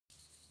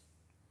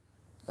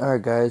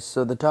Alright guys,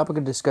 so the topic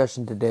of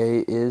discussion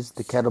today is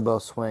the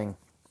kettlebell swing.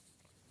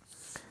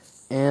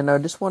 And I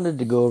just wanted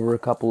to go over a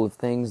couple of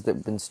things that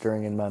have been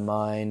stirring in my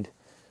mind,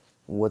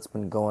 what's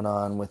been going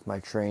on with my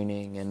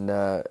training, and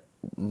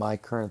my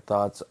current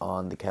thoughts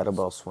on the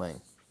kettlebell swing.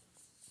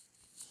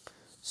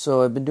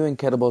 So I've been doing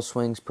kettlebell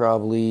swings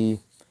probably,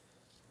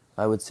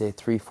 I would say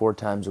 3-4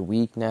 times a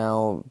week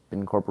now, been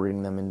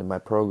incorporating them into my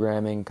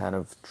programming, kind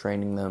of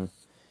training them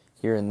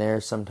here and there,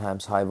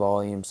 sometimes high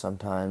volume,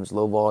 sometimes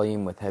low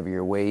volume with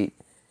heavier weight.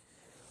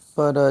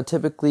 But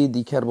typically,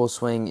 the kettlebell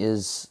swing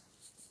is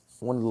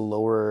one of the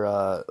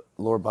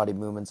lower body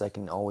movements I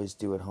can always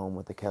do at home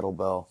with the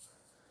kettlebell,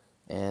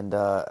 and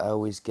I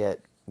always get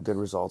good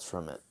results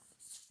from it.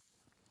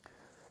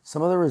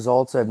 Some of the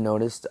results I've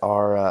noticed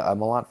are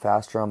I'm a lot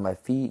faster on my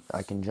feet.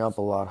 I can jump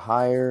a lot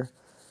higher.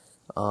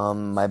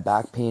 My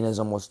back pain has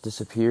almost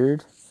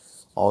disappeared,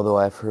 although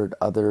I've heard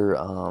other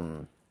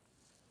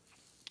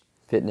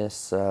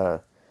fitness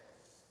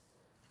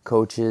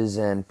coaches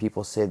and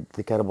people say that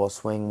the kettlebell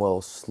swing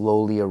will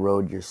slowly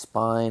erode your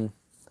spine.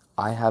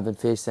 I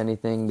haven't faced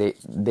anything.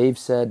 They've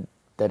said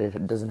that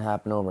it doesn't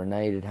happen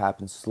overnight. It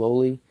happens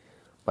slowly,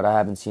 but I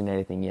haven't seen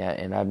anything yet,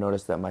 and I've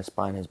noticed that my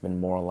spine has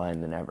been more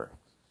aligned than ever.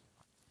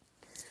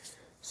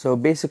 So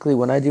basically,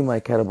 when I do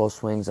my kettlebell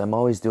swings, I'm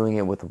always doing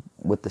it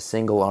with the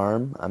single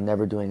arm. I'm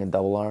never doing a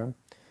double arm.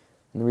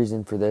 And the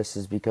reason for this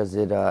is because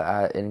it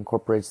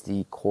incorporates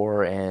the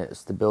core and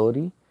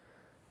stability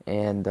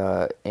and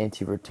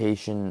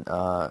anti-rotation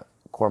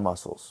core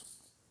muscles.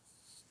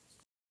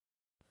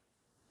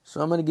 So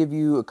I'm going to give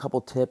you a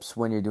couple tips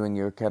when you're doing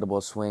your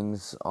kettlebell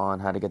swings on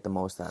how to get the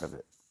most out of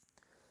it.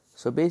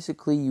 So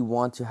basically, you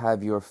want to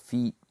have your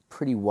feet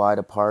pretty wide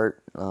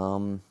apart,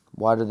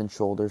 wider than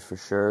shoulders for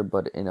sure,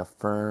 but in a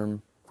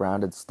firm,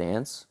 grounded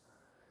stance.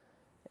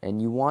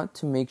 And you want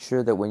to make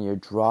sure that when you're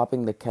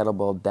dropping the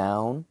kettlebell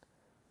down,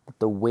 that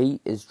the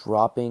weight is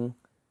dropping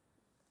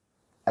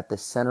at the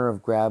center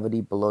of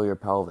gravity below your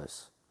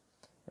pelvis.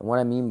 And what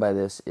I mean by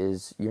this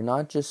is you're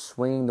not just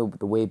swinging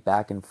the weight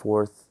back and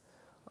forth,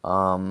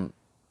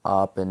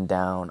 up and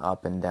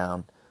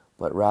down,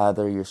 but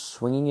rather you're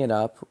swinging it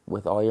up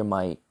with all your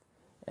might,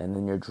 and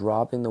then you're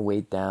dropping the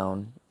weight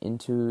down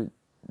into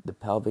the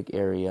pelvic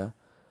area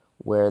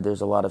where there's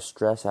a lot of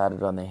stress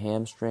added on the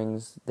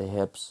hamstrings, the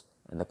hips,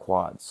 and the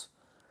quads.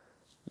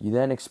 You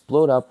then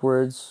explode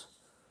upwards,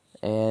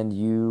 and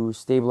you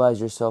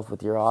stabilize yourself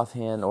with your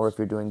offhand, or if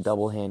you're doing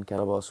double hand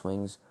kettlebell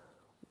swings,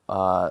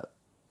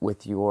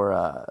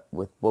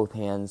 with both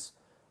hands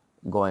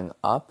going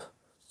up